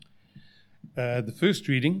The first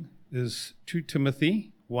reading is 2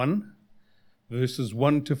 Timothy 1, verses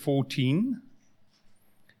 1 to 14.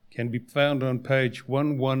 Can be found on page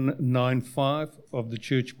 1195 of the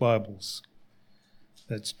Church Bibles.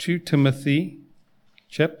 That's 2 Timothy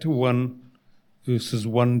chapter 1, verses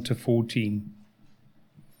 1 to 14.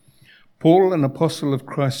 Paul, an apostle of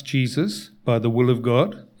Christ Jesus, by the will of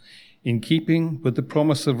God, in keeping with the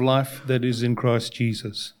promise of life that is in Christ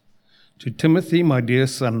Jesus. To Timothy, my dear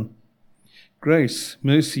son, grace,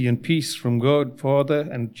 mercy, and peace from God, Father,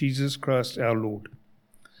 and Jesus Christ our Lord.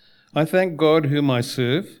 I thank God whom I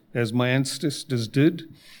serve, as my ancestors did,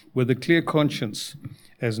 with a clear conscience.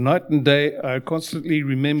 As night and day, I constantly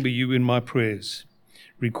remember you in my prayers.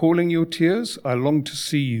 Recalling your tears, I long to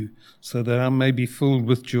see you, so that I may be filled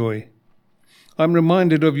with joy. I'm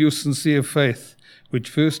reminded of your sincere faith, which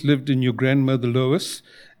first lived in your grandmother Lois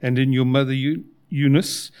and in your mother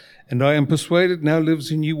Eunice, and I am persuaded now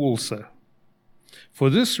lives in you also. For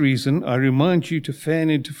this reason, I remind you to fan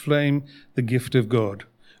into flame the gift of God,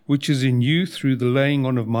 which is in you through the laying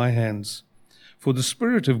on of my hands. For the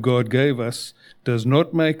Spirit of God gave us does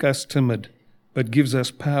not make us timid, but gives us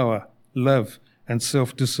power, love, and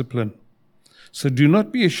self-discipline. So do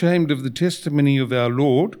not be ashamed of the testimony of our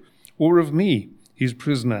Lord, or of me, his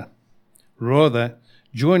prisoner. Rather,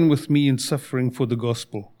 join with me in suffering for the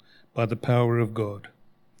gospel by the power of God.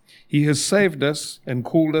 He has saved us and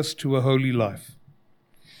called us to a holy life,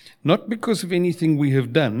 not because of anything we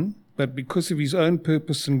have done, but because of his own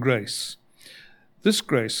purpose and grace. This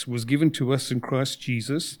grace was given to us in Christ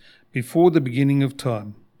Jesus before the beginning of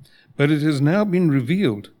time, but it has now been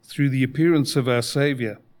revealed through the appearance of our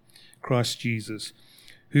Saviour, Christ Jesus,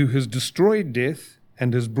 who has destroyed death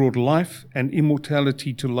and has brought life and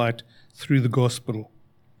immortality to light through the gospel.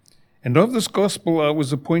 And of this gospel I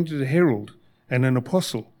was appointed a herald and an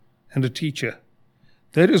apostle and a teacher.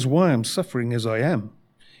 That is why I am suffering as I am.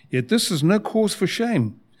 Yet this is no cause for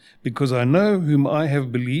shame, because I know whom I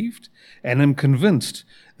have believed and am convinced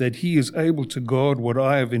that he is able to guard what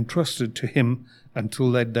I have entrusted to him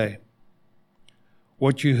until that day.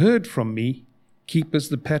 What you heard from me, keep as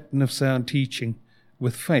the pattern of sound teaching,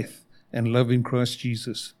 with faith and love in Christ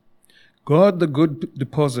Jesus. Guard the good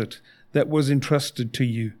deposit that was entrusted to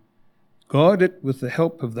you. Guard it with the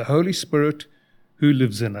help of the Holy Spirit who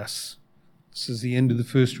lives in us. This is the end of the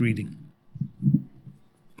first reading.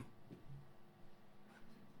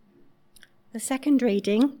 The second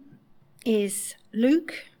reading is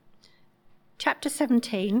Luke chapter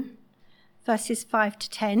 17, verses 5 to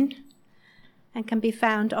 10, and can be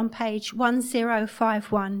found on page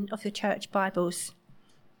 1051 of the Church Bibles.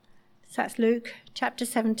 So that's Luke chapter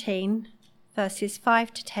 17, verses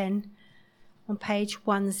 5 to 10, on page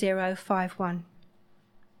 1051.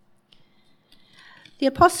 The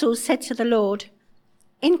apostles said to the Lord,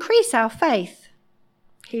 "Increase our faith."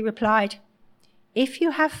 He replied, "If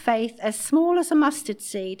you have faith as small as a mustard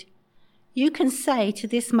seed, you can say to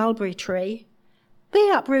this mulberry tree, 'Be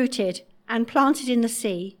uprooted and planted in the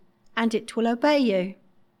sea,' and it will obey you.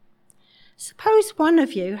 Suppose one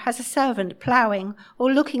of you has a servant ploughing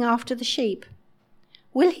or looking after the sheep.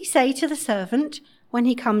 Will he say to the servant when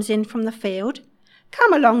he comes in from the field,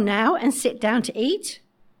 'Come along now and sit down to eat'?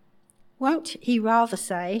 Won't he rather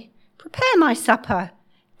say, 'Prepare my supper,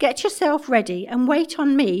 get yourself ready and wait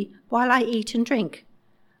on me while I eat and drink.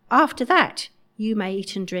 After that, you may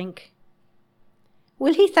eat and drink'?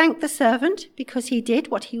 Will he thank the servant because he did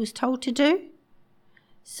what he was told to do?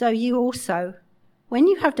 So you also, when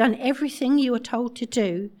you have done everything you are told to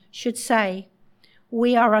do, should say,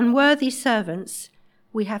 'We are unworthy servants.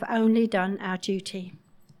 We have only done our duty.'"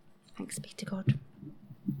 Thanks be to God.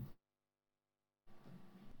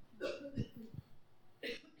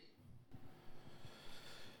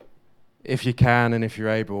 If you can and if you're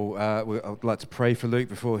able, I'd like to pray for Luke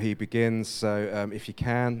before he begins. So if you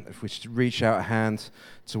can, if we should reach out a hand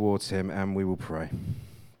towards him and we will pray.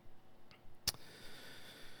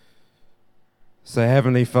 So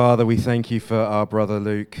Heavenly Father, we thank you for our brother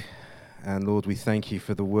Luke. And Lord, we thank you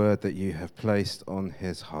for the word that you have placed on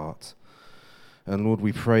his heart. And Lord,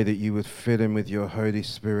 we pray that you would fill him with your Holy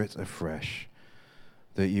Spirit afresh,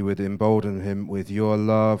 that you would embolden him with your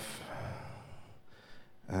love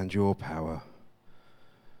and your power,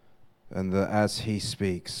 and that as he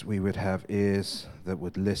speaks, we would have ears that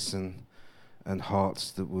would listen and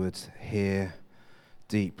hearts that would hear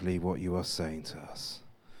deeply what you are saying to us.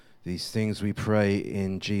 These things we pray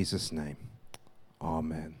in Jesus' name.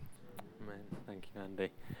 Amen. Amen. Thank you, Andy.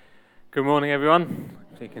 Good morning, everyone.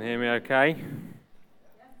 If you can hear me okay.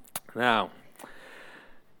 Now,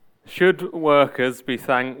 should workers be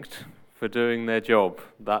thanked for doing their job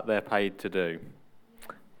that they're paid to do?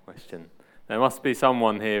 Question. There must be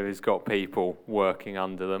someone here who's got people working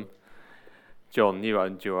under them. John, you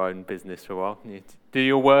owned your own business for a while. Do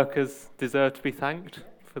your workers deserve to be thanked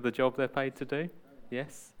for the job they're paid to do?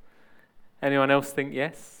 Yes? Anyone else think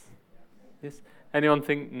yes? Yes? Anyone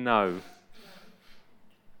think no?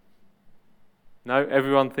 No?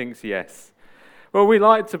 Everyone thinks yes. Well, we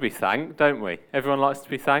like to be thanked, don't we? Everyone likes to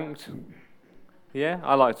be thanked? Yeah,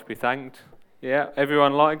 I like to be thanked. Yeah,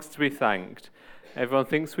 everyone likes to be thanked. Everyone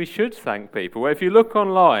thinks we should thank people. Well, if you look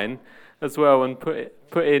online as well and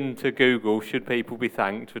put into Google, should people be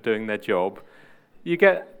thanked for doing their job, you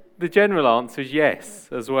get the general answer is yes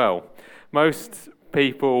as well. Most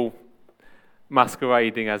people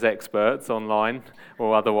masquerading as experts online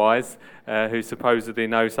or otherwise, who supposedly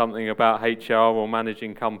know something about HR or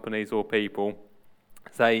managing companies or people,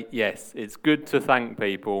 say yes, it's good to thank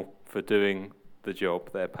people for doing the job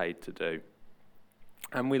they're paid to do.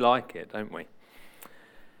 And we like it, don't we?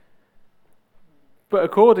 But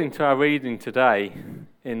according to our reading today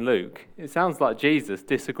in Luke, it sounds like Jesus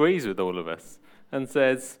disagrees with all of us and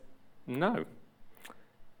says, no,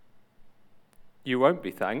 you won't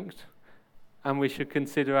be thanked, and we should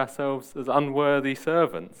consider ourselves as unworthy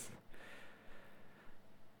servants.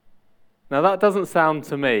 Now that doesn't sound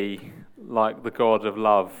to me like the God of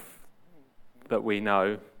love that we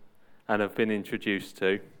know and have been introduced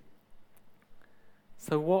to.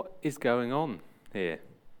 So what is going on here?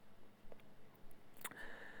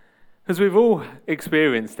 Because we've all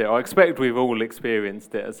experienced it, I expect we've all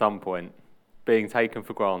experienced it at some point, being taken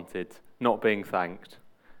for granted, not being thanked.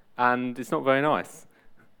 And it's not very nice.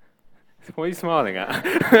 What are you smiling at?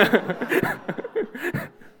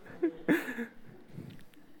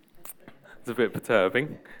 It's a bit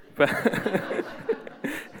perturbing,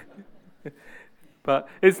 but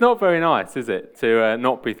it's not very nice, is it, to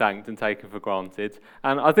not be thanked and taken for granted?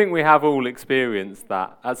 And I think we have all experienced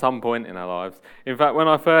that at some point in our lives. In fact, when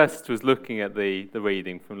I first was looking at the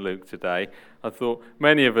reading from Luke today, I thought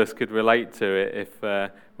many of us could relate to it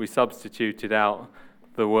if we substituted out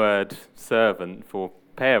the word servant for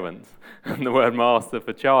parent and the word master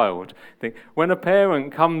for child. I think when a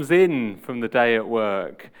parent comes in from the day at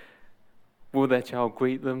work, will their child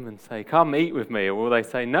greet them and say, come eat with me? Or will they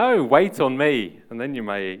say, no, wait on me, and then you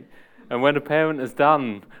may eat? And when a parent has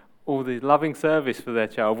done all the loving service for their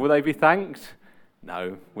child, will they be thanked?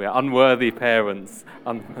 No, we are unworthy parents,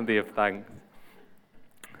 unworthy of thanks.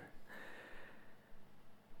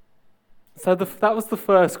 So that was the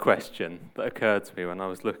first question that occurred to me when I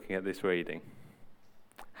was looking at this reading.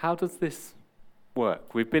 How does this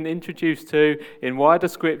work? We've been introduced to, in wider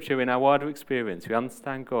scripture, in our wider experience, we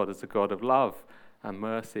understand God as a God of love and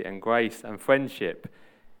mercy and grace and friendship,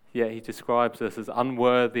 yet he describes us as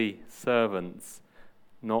unworthy servants,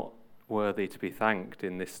 not worthy to be thanked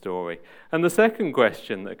in this story. And the second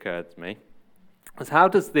question that occurred to me was, how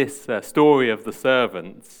does this story of the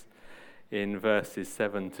servants in verses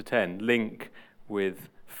 7 to 10 link with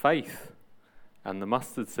faith and the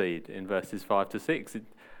mustard seed in verses 5 to 6?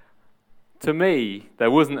 To me, there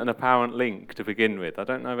wasn't an apparent link to begin with. I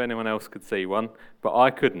don't know if anyone else could see one, but I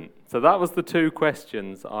couldn't. So that was the two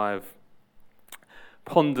questions I've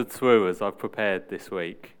pondered through as I've prepared this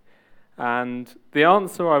week. And the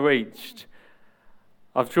answer I reached,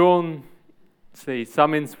 I've drawn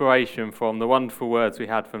some inspiration from the wonderful words we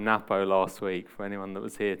had from Napo last week, for anyone that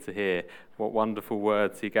was here to hear what wonderful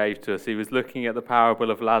words he gave to us. He was looking at the parable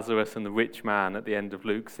of Lazarus and the rich man at the end of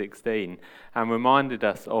Luke 16 and reminded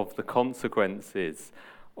us of the consequences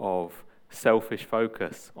of selfish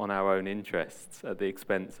focus on our own interests at the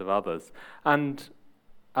expense of others. And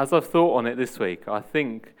as I've thought on it this week, I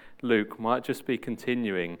think Luke might just be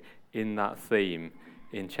continuing in that theme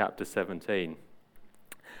in chapter 17.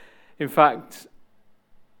 In fact,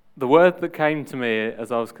 the word that came to me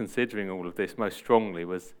as I was considering all of this most strongly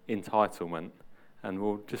was entitlement, and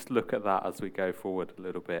we'll just look at that as we go forward a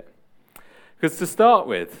little bit. Because to start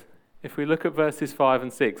with, if we look at verses 5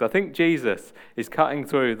 and 6, I think Jesus is cutting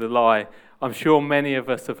through the lie. I'm sure many of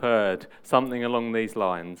us have heard something along these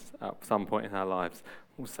lines at some point in our lives.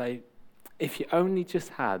 We'll say, if you only just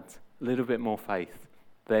had a little bit more faith,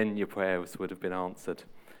 then your prayers would have been answered.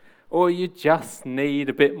 Or you just need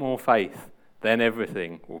a bit more faith, then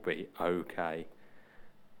everything will be okay.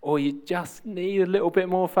 Or you just need a little bit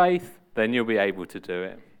more faith, then you'll be able to do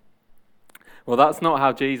it. Well, that's not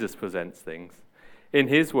how Jesus presents things. In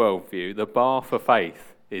his worldview, the bar for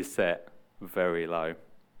faith is set very low.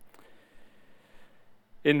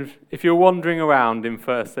 If you're wandering around in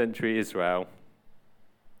first century Israel,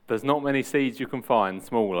 there's not many seeds you can find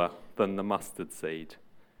smaller than the mustard seed.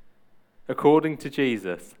 According to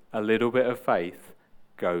Jesus, a little bit of faith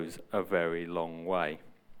goes a very long way.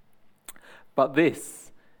 But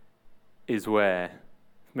this is where,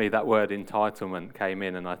 for me, that word entitlement came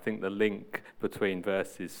in, and I think the link between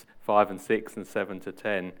verses 5 and 6 and 7 to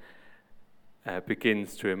 10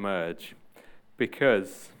 begins to emerge.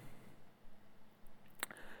 Because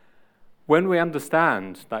when we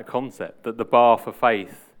understand that concept, that the bar for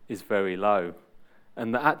faith is very low,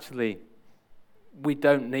 and that actually we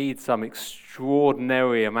don't need some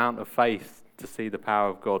extraordinary amount of faith to see the power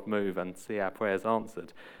of God move and see our prayers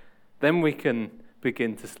answered, then we can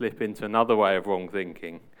begin to slip into another way of wrong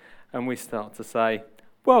thinking, and we start to say,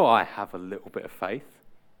 well, I have a little bit of faith.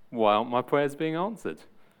 Why aren't my prayers being answered?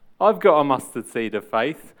 I've got a mustard seed of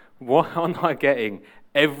faith. Why aren't I getting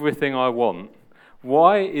everything I want?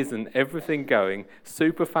 Why isn't everything going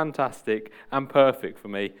super fantastic and perfect for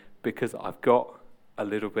me? Because I've got a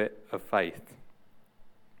little bit of faith.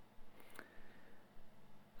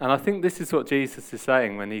 And I think this is what Jesus is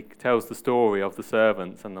saying when he tells the story of the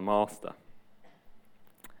servants and the master.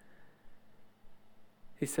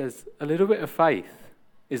 He says, a little bit of faith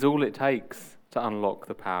is all it takes to unlock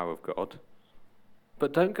the power of God.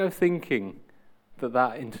 But don't go thinking that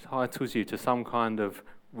that entitles you to some kind of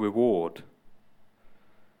reward.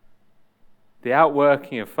 The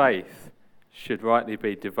outworking of faith should rightly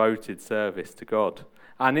be devoted service to God.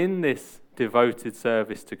 And in this devoted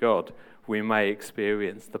service to God, we may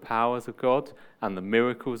experience the powers of God and the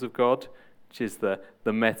miracles of God, which is the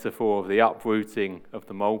metaphor of the uprooting of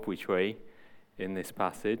the mulberry tree in this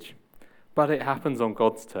passage. But it happens on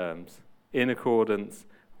God's terms, in accordance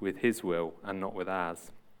with his will and not with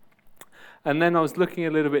ours. And then I was looking a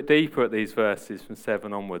little bit deeper at these verses from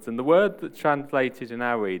 7 onwards, and the word that's translated in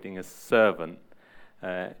our reading as servant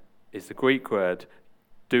is the Greek word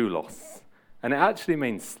doulos, and it actually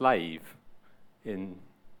means slave in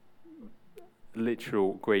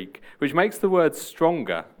literal Greek, which makes the word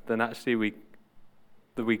stronger than actually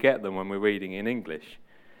we get them when we're reading in English.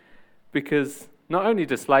 Because not only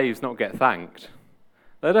do slaves not get thanked,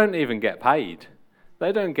 they don't even get paid.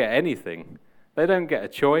 They don't get anything. They don't get a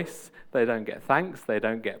choice. They don't get thanks. They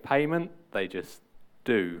don't get payment. They just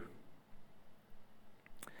do.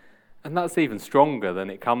 And that's even stronger than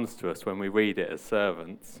it comes to us when we read it as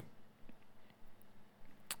servants.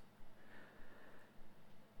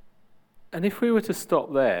 And if we were to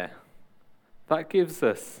stop there, that gives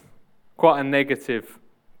us quite a negative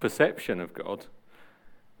perception of God,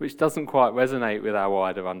 which doesn't quite resonate with our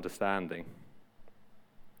wider understanding.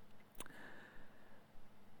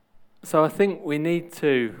 So I think we need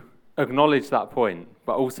to acknowledge that point,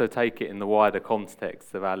 but also take it in the wider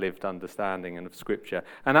context of our lived understanding and of Scripture.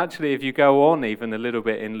 And actually, if you go on even a little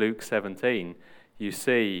bit in Luke 17, you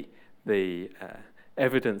see the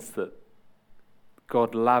evidence that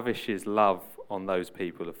God lavishes love on those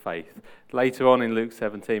people of faith. Later on in Luke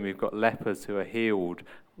 17, we've got lepers who are healed,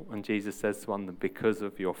 and Jesus says to one of them, because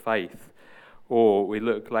of your faith. Or we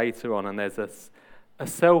look later on, and there's a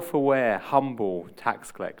self-aware, humble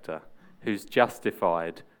tax collector who's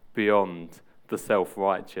justified beyond the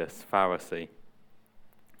self-righteous Pharisee.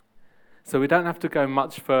 So we don't have to go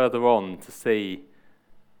much further on to see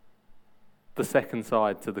the second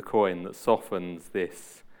side to the coin that softens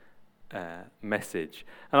this message.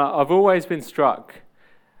 And I've always been struck,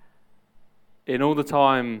 in all the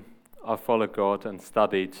time I've followed God and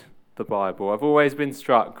studied the Bible, I've always been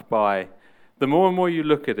struck by the more and more you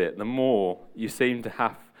look at it, the more you seem to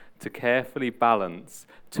have to carefully balance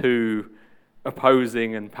two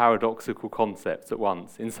opposing and paradoxical concepts at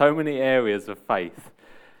once in so many areas of faith.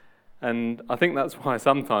 And I think that's why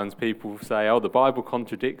sometimes people say, oh, the Bible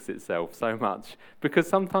contradicts itself so much, because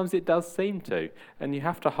sometimes it does seem to, and you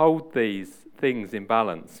have to hold these things in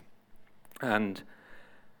balance. And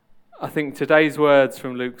I think today's words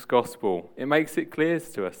from Luke's Gospel, it makes it clear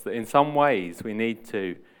to us that in some ways we need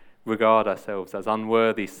to regard ourselves as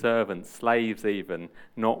unworthy servants, slaves even,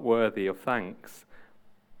 not worthy of thanks.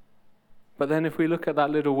 But then if we look at that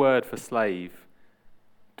little word for slave,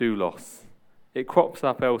 doulos, it crops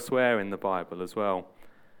up elsewhere in the Bible as well.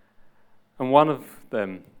 And one of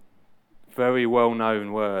them, very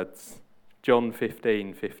well-known words, John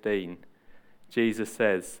 15:15, Jesus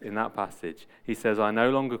says in that passage, he says, I no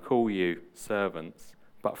longer call you servants,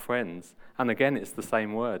 but friends. And again, it's the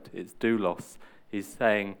same word, it's doulos. He's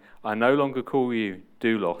saying, I no longer call you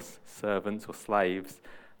doulos, servants or slaves,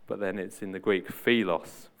 but then it's in the Greek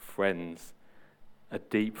philos, friends, a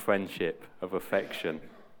deep friendship of affection.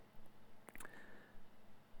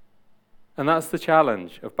 And that's the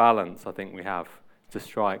challenge of balance I think we have to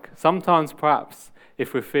strike. Sometimes perhaps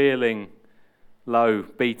if we're feeling low,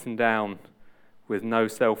 beaten down, with no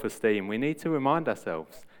self-esteem, we need to remind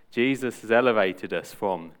ourselves, Jesus has elevated us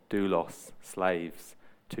from doulos, slaves,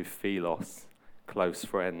 to philos, close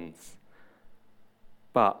friends.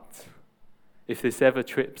 But if this ever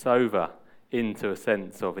trips over into a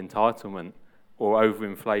sense of entitlement or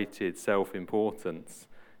overinflated self-importance,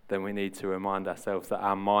 then we need to remind ourselves that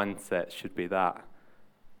our mindset should be that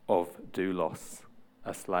of doulos,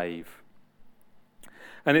 a slave.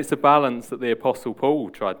 And it's a balance that the Apostle Paul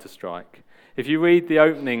tried to strike. If you read the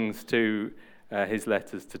openings to his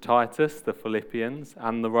letters to Titus, the Philippians,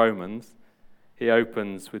 and the Romans, he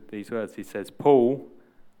opens with these words. He says, Paul,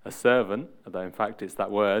 a servant, although in fact it's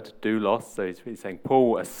that word, doulos, so he's saying,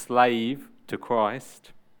 Paul, a slave to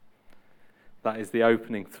Christ. That is the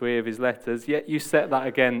opening 3 of his letters. Yet you set that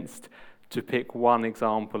against, to pick one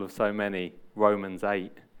example of so many, Romans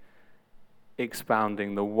 8,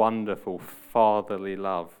 expounding the wonderful fatherly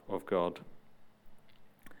love of God.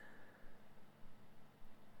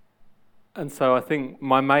 And so I think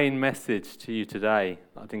my main message to you today,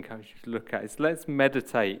 I'd encourage you to look at, is let's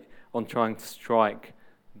meditate on trying to strike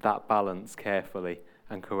that balance carefully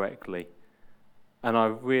and correctly. And I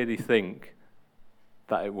really think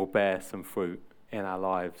that it will bear some fruit in our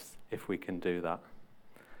lives if we can do that.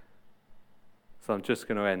 So I'm just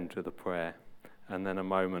going to end with a prayer and then a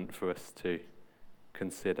moment for us to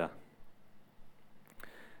consider.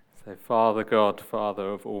 So, Father God, Father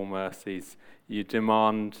of all mercies, you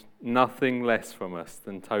demand nothing less from us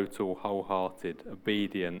than total, wholehearted,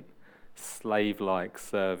 obedient, slave-like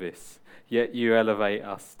service. Yet you elevate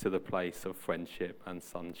us to the place of friendship and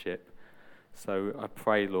sonship. So I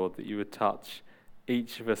pray, Lord, that you would touch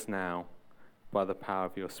each of us now by the power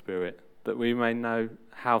of your Spirit, that we may know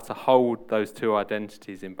how to hold those 2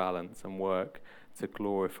 identities in balance and work to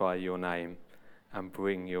glorify your name and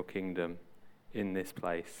bring your kingdom in this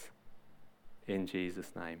place. In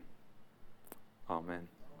Jesus' name. Amen.